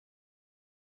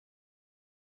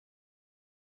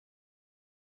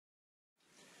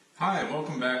Hi,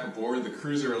 welcome back aboard the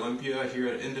Cruiser OLYMPIA here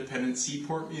at Independence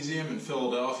Seaport Museum in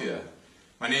Philadelphia.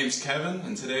 My name's Kevin,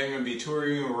 and today I'm going to be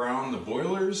touring you around the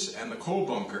boilers and the coal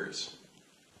bunkers.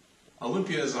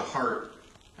 Olympia is a heart,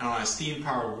 and on a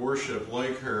steam-powered warship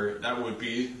like her, that would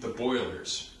be the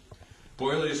boilers.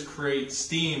 Boilers create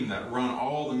steam that run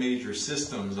all the major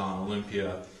systems on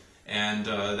Olympia, and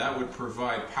that would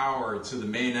provide power to the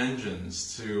main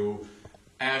engines, to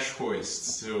ash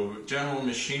hoists, to general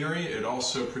machinery. It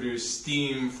also produced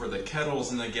steam for the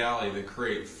kettles in the galley that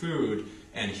create food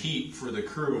and heat for the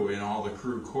crew in all the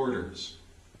crew quarters.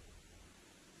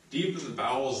 Deep in the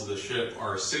bowels of the ship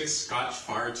are 6 Scotch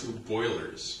fire tube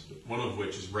boilers, one of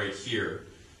which is right here.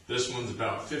 This one's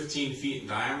about 15 feet in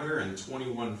diameter and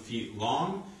 21 feet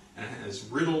long, and it is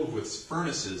riddled with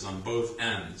furnaces on both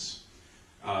ends.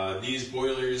 These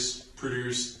boilers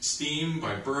produce steam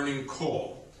by burning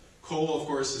coal. Coal, of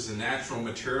course, is a natural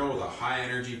material with a high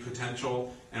energy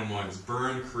potential, and when it's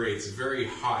burned, creates very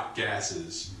hot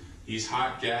gases. These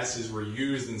hot gases were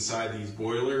used inside these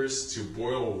boilers to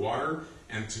boil water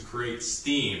and to create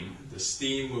steam. The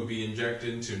steam would be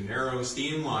injected into narrow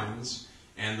steam lines,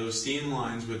 and those steam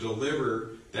lines would deliver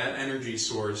that energy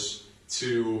source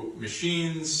to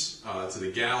machines, to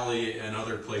the galley, and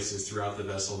other places throughout the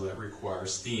vessel that require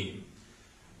steam.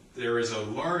 There is a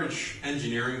large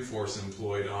engineering force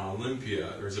employed on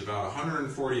Olympia. There's about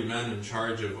 140 men in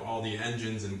charge of all the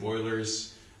engines and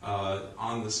boilers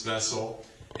on this vessel,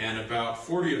 and about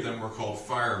 40 of them were called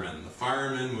firemen. The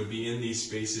firemen would be in these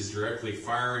spaces directly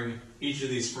firing each of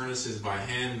these furnaces by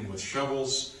hand with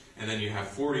shovels, and then you have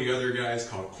 40 other guys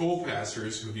called coal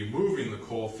passers who would be moving the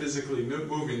coal, physically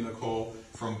moving the coal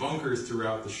from bunkers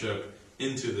throughout the ship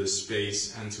into this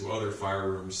space and to other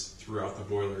fire rooms throughout the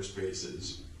boiler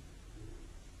spaces.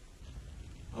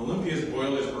 Olympia's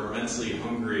boilers were immensely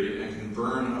hungry and can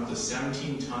burn up to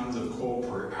 17 tons of coal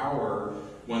per hour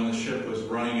when the ship was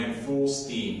running at full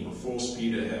steam, full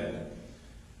speed ahead.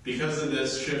 Because of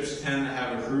this, ships tend to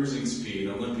have a cruising speed.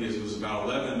 Olympia's was about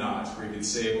 11 knots, where you could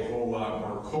save a whole lot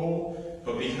more coal,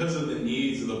 but because of the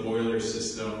needs of the boiler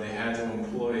system, they had to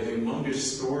employ a humongous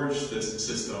storage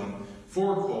system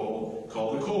for coal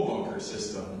called the coal bunker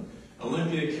system.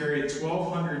 Olympia carried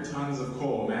 1,200 tons of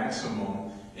coal maximum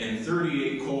in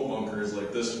 38 coal bunkers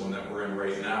like this one that we're in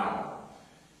right now.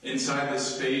 Inside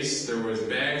this space, there was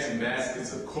bags and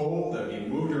baskets of coal that would be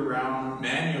moved around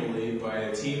manually by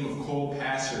a team of coal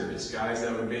passers, guys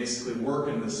that would basically work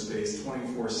in this space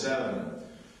 24/7.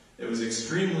 It was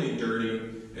extremely dirty.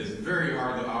 It's very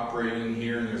hard to operate in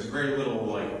here, and there's very little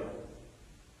light.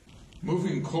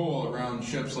 Moving coal around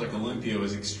ships like Olympia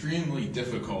was extremely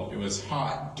difficult. It was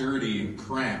hot, dirty, and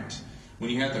cramped. When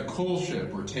you had the coal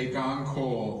ship or take on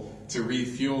coal to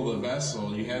refuel the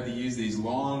vessel, you had to use these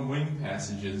long wing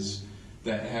passages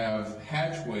that have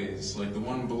hatchways, like the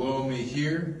one below me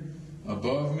here,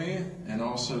 above me, and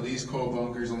also these coal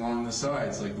bunkers along the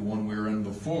sides, like the one we were in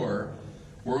before,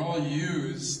 were all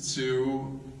used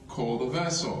to coal the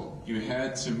vessel. You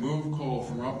had to move coal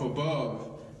from up above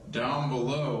down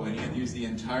below, and you had to use the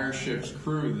entire ship's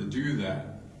crew to do that.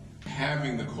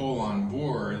 Having the coal on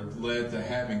board led to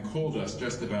having coal dust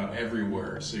just about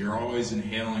everywhere. So you're always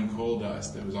inhaling coal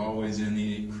dust. It was always in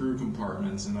the crew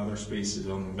compartments and other spaces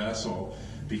on the vessel.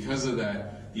 Because of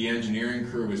that, the engineering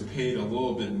crew was paid a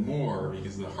little bit more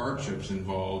because of the hardships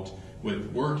involved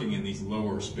with working in these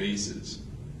lower spaces.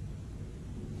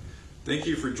 Thank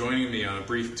you for joining me on a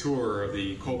brief tour of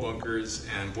the coal bunkers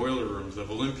and boiler rooms of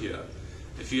Olympia.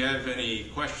 If you have any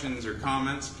questions or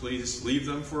comments, please leave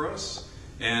them for us.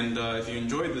 And if you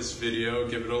enjoyed this video,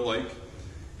 give it a like.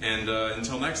 And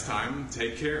until next time,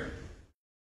 take care.